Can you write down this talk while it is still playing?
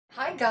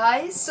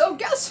guys, so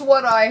guess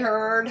what I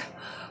heard?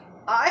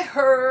 I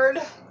heard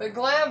the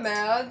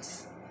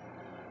Glam'Mads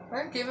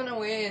aren't giving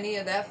away any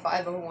of that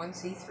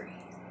 501c3.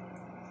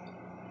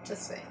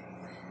 Just saying.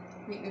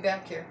 Meet me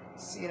back here.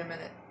 See you in a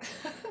minute.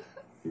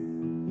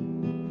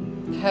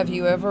 Have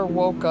you ever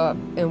woke up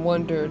and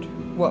wondered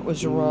what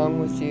was wrong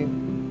with you?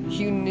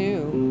 You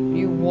knew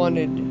you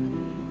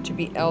wanted to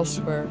be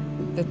elsewhere,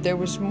 that there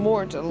was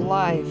more to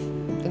life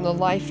than the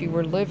life you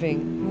were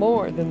living,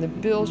 more than the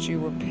bills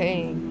you were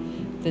paying,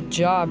 the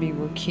job you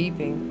were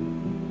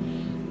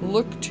keeping.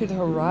 Look to the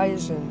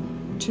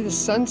horizon, to the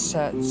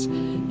sunsets.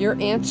 Your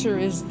answer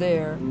is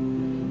there.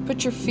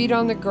 Put your feet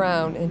on the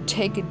ground and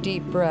take a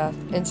deep breath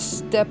and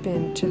step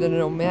into the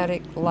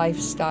nomadic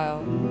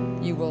lifestyle.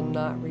 You will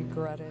not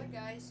regret it.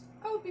 Hi guys,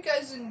 I hope you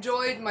guys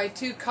enjoyed my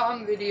 2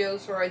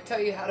 videos where I tell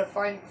you how to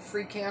find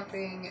free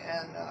camping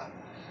and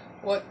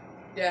what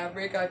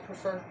rig I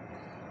prefer.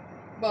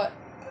 But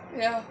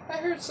yeah, I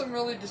heard some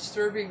really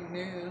disturbing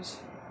news.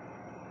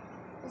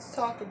 Let's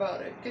talk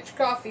about it. Get your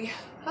coffee.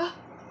 Huh?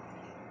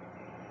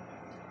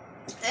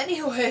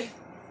 Anyway,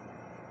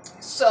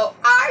 so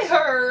I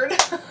heard,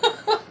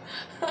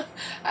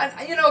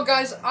 and you know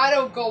guys, I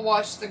don't go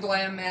watch the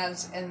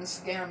Glam'Mads and the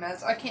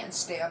Scam'Mads. I can't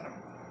stand them.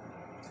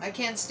 I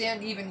can't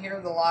stand to even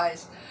hear the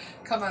lies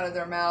come out of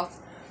their mouth.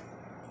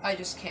 I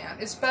just can't.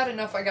 It's bad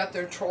enough I got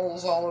their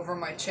trolls all over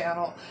my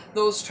channel.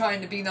 Those trying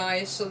to be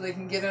nice so they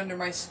can get under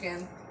my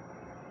skin.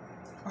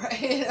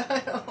 Right?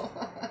 I know.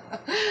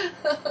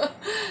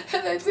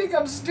 And they think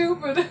I'm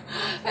stupid.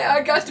 Hey,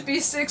 I got to be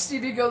 60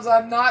 because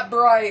I'm not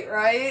bright,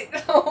 right?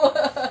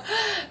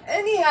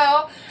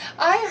 Anyhow,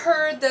 I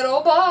heard that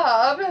old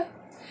Bob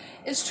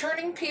is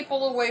turning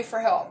people away for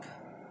help.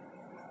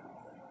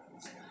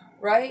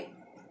 Right?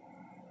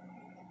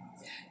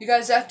 You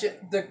guys have to,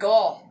 the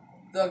gall.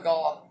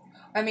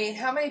 I mean,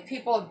 how many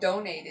people have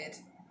donated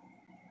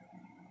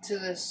to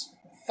this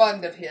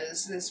fund of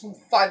his, this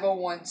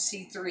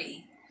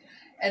 501c3?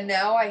 And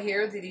now I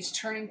hear that he's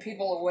turning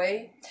people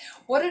away.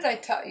 What did I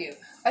tell you?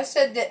 I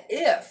said that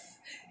if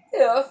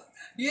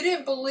you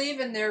didn't believe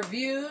in their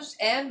views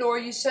and or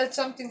you said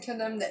something to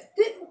them that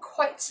didn't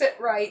quite sit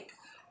right,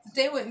 that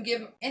they wouldn't give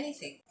them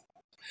anything.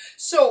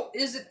 So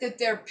is it that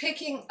they're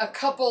picking a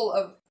couple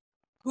of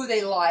who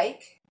they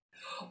like?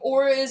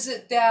 Or is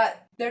it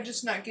that they're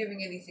just not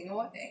giving anything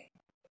away?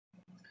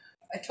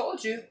 I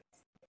told you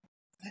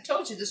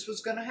this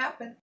was going to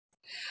happen.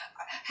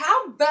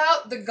 How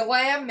about the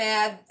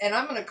Glam'Mad, and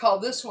I'm going to call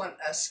this one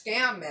a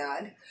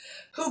Scam'Mad,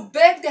 who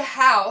begged a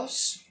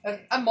house,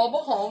 a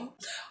mobile home,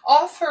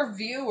 off her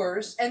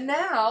viewers, and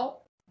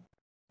now,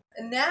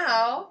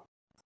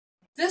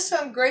 this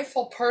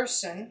ungrateful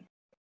person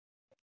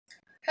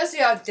has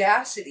the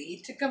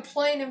audacity to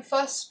complain and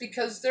fuss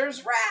because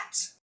there's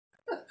rats.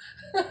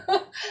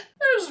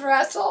 There's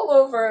rats all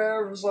over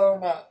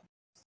Arizona.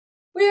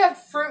 We have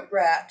fruit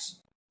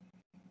rats.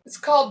 It's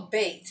called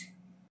bait.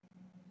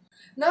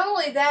 Not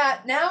only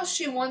that, now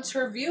she wants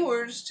her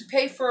viewers to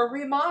pay for a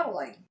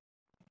remodeling.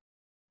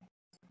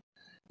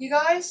 You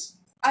guys,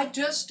 I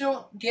just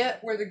don't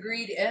get where the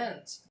greed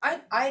ends.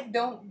 I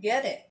don't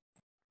get it.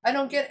 I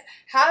don't get it.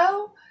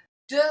 How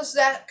does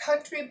that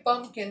country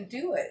bumpkin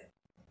do it?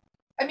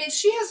 I mean,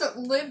 she hasn't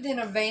lived in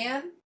a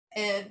van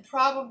in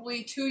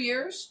probably 2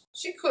 years.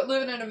 She quit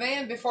living in a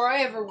van before I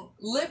ever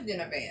lived in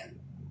a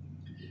van.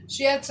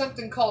 She had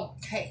something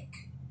called Tank.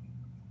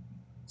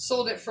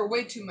 Sold it for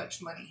way too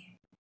much money.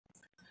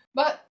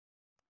 But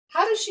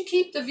how does she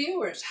keep the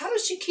viewers? How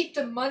does she keep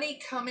the money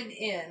coming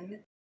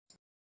in?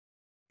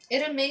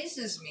 It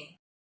amazes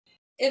me.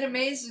 It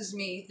amazes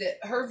me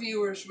that her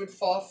viewers would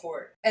fall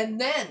for it. And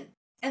then,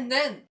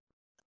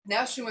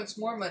 now she wants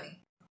more money.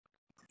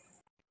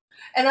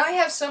 And I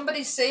have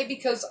somebody say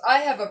because I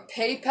have a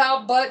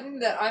PayPal button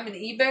that I'm an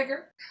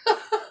ebegger.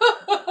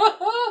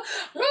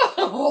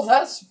 Oh,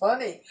 that's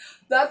funny.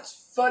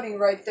 That's funny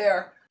right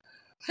there.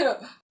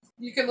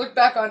 You can look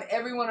back on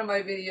every one of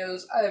my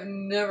videos. I have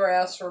never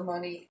asked for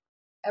money,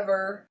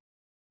 ever.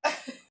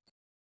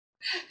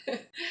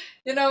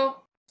 You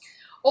know,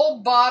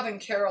 old Bob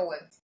and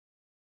Carolyn.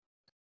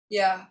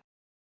 Yeah,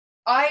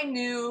 I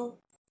knew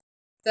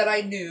that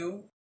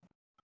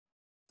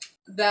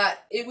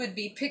it would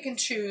be pick and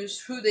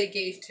choose who they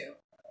gave to.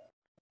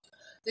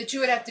 That you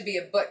would have to be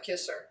a butt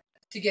kisser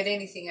to get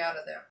anything out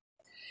of them.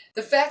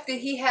 The fact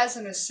that he has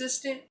an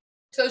assistant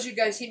tells you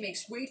guys he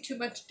makes way too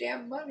much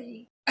damn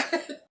money.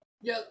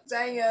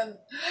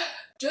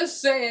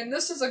 Just saying,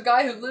 this is a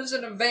guy who lives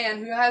in a van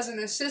who has an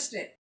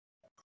assistant.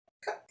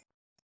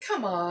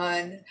 Come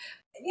on.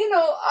 You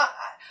know,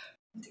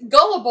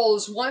 gullible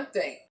is one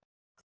thing.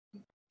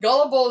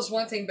 Gullible is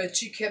one thing,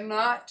 but you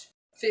cannot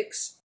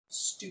fix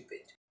stupid.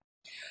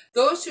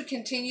 Those who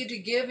continue to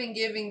give and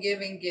give and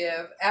give and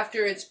give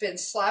after it's been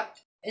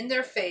slapped in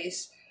their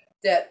face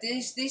that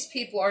these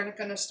people aren't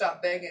going to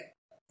stop begging.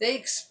 They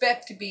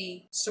expect to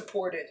be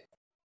supported.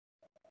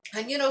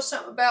 And you know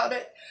something about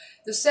it?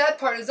 The sad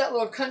part is that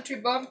little country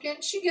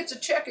bumpkin, she gets a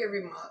check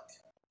every month.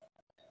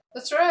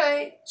 That's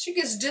right. She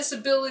gets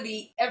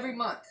disability every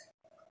month.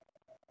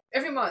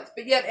 Every month.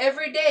 But yet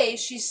every day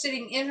she's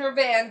sitting in her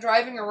van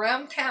driving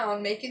around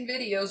town making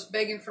videos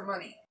begging for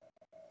money.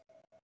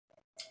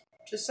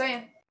 Just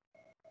saying.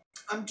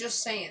 I'm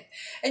just saying.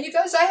 And you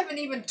guys, I haven't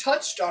even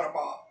touched on them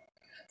all.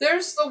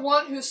 There's the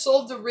one who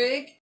sold the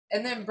rig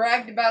and then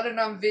bragged about it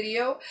on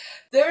video.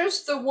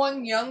 There's the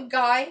one young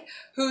guy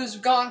who's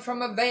gone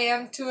from a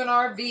van to an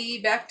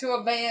RV, back to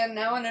a van,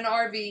 now in an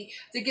RV,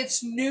 that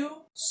gets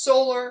new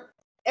solar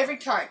every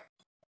time.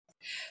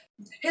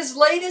 His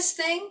latest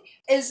thing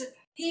is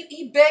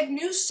he begged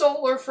new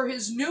solar for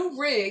his new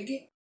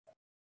rig,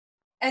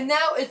 and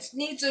now it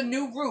needs a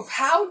new roof.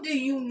 How do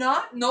you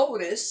not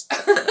notice?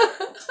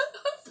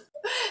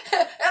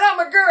 And I'm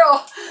a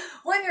girl.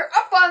 When you're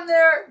up on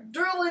there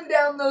drilling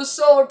down those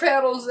solar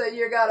panels that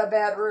you got a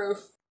bad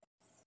roof.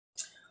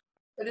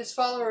 But his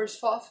followers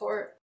fall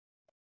for it.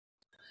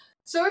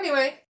 So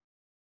anyway,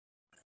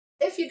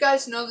 if you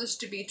guys know this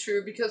to be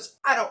true, because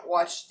I don't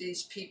watch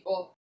these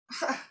people.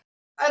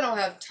 I don't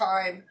have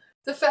time.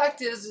 The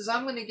fact is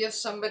I'm going to give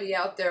somebody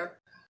out there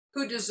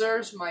who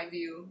deserves my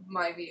view.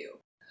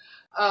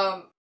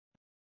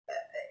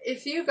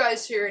 If you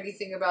guys hear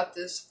anything about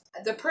this,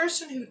 the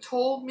person who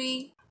told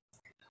me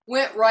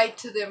went right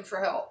to them for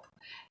help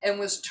and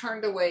was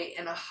turned away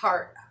in a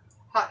hot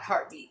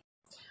heartbeat.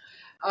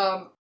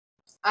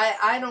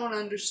 I don't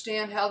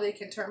understand how they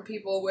can turn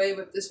people away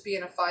with this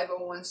being a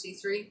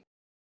 501c3.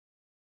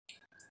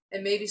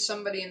 And maybe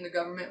somebody in the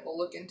government will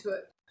look into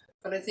it.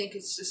 But I think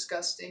it's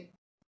disgusting.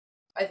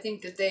 I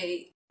think that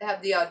they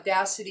have the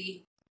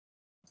audacity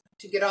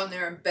to get on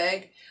there and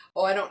beg,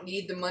 oh, I don't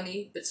need the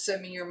money, but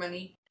send me your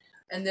money.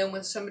 And then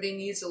when somebody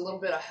needs a little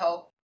bit of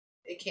help,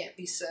 it can't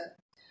be sent.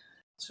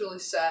 It's really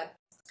sad.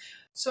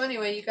 So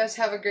anyway, you guys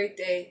have a great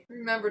day.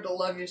 Remember to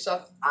love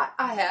yourself.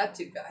 I had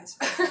to, guys.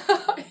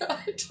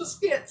 I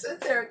just can't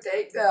sit there and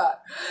take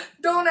that.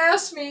 Don't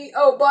ask me,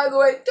 oh, by the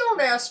way, don't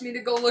ask me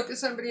to go look at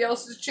somebody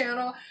else's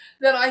channel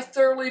that I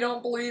thoroughly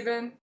don't believe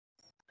in.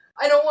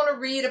 I don't want to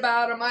read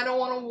about them. I don't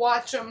want to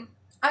watch them.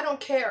 I don't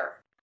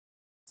care.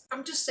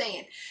 I'm just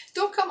saying.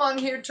 Don't come on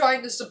here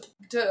trying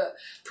to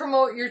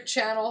promote your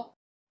channel.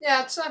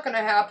 Yeah, it's not going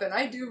to happen.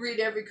 I do read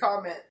every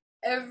comment.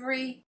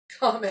 Every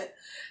comment.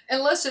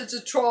 Unless it's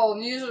a troll.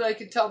 And usually I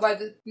can tell by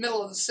the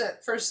middle of the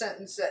first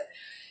sentence that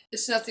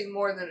it's nothing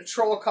more than a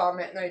troll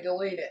comment and I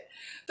delete it.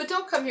 But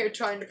don't come here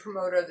trying to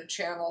promote other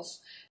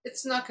channels.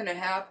 It's not going to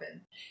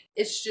happen.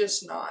 It's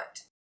just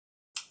not.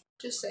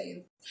 Just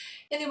saying.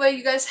 Anyway,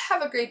 you guys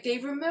have a great day.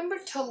 Remember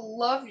to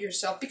love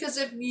yourself. Because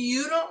if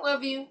you don't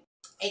love you,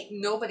 ain't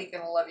nobody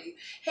gonna love you.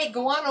 Hey,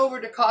 go on over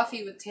to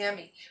Coffee with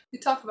Tammy. We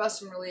talk about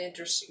some really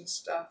interesting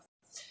stuff.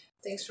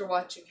 Thanks for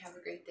watching. Have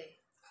a great day.